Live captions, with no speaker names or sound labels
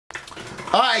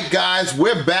Alright guys,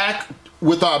 we're back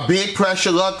with our big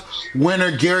Pressure Luck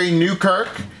winner, Gary Newkirk.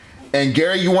 And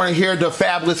Gary, you want to hear the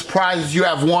fabulous prizes you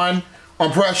have won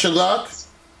on Pressure Luck?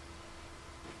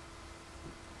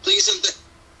 Please and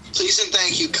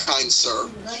thank you, kind sir.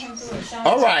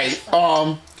 Alright,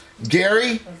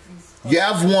 Gary, you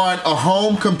have won a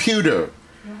home computer.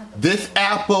 This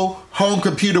Apple home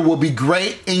computer will be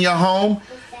great in your home.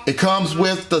 It comes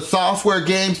with the software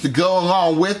games to go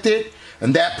along with it.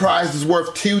 And that prize is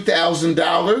worth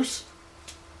 $2,000.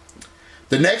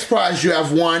 The next prize you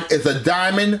have won is a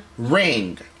diamond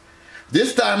ring.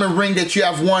 This diamond ring that you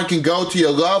have won can go to your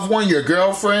loved one, your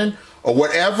girlfriend, or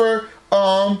whatever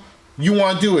you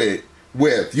want to do it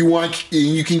with.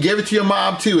 You can give it to your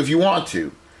mom too if you want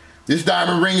to. This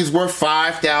diamond ring is worth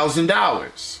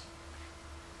 $5,000.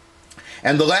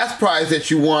 And the last prize that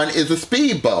you won is a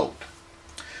speedboat.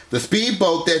 The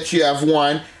speedboat that you have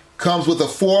won comes with a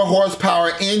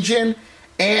 4-horsepower engine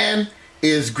and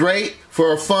is great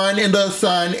for fun in the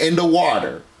sun in the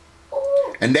water.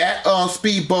 And that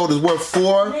speedboat is worth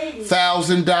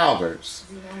 $4,000.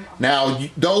 Now,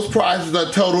 those prizes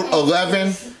are totaled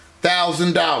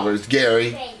 $11,000,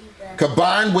 Gary.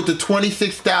 Combined with the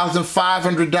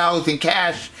 $26,500 in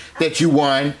cash that you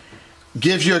won,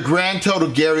 gives you a grand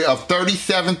total, Gary, of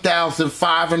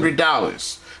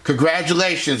 $37,500.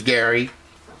 Congratulations, Gary.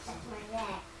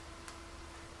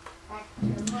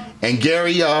 And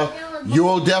Gary,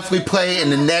 you'll definitely play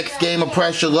in the next game of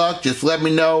Pressure Luck. Just let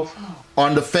me know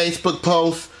on the Facebook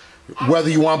post whether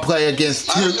you want to play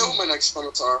against two. I know who my next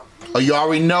opponents are. Oh, you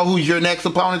already know who your next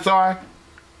opponents are?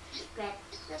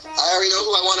 I already know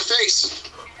who I want to face.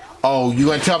 Oh, you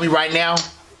gonna tell me right now?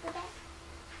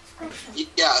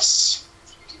 Yes.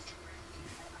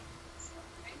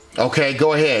 Okay,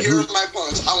 go ahead. Here are my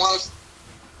opponents. I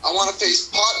want to face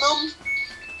Putnam,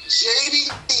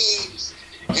 JD,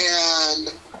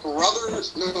 and Brother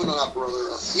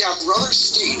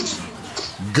Steve.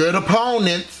 Good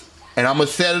opponents, and I'm gonna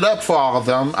set it up for all of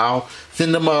them. I'll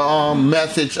send them a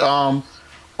message on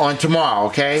tomorrow.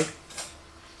 Okay.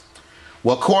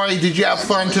 Well, Cory, did you have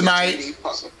fun tonight?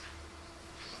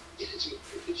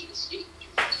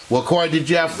 Well, Cory, did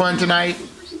you have fun tonight?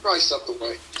 He probably stepped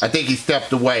away. I think he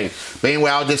stepped away. But anyway,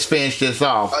 I'll just finish this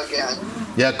off. Again.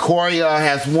 Yeah, Cory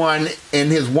has won in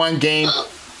his one game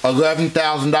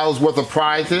 $11,000 worth of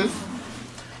prizes.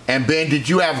 And Ben, did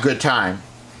you have a good time?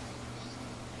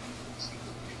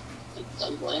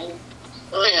 I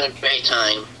had a great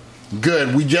time.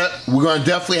 Good. We're gonna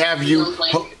definitely have you.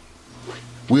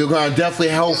 We're gonna definitely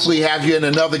hopefully have you in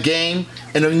another game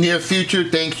in the near future.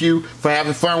 Thank you for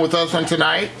having fun with us on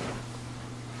tonight.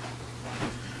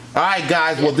 All right,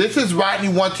 guys. Well, this is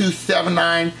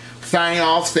Rodney1279 signing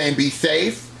off, saying be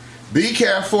safe, be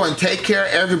careful, and take care,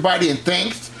 everybody. And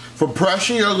thanks for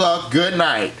Pressure Your Luck. Good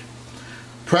night.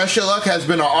 Pressure Luck has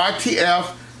been an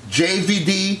RTF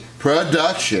JVD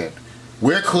production.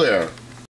 We're clear.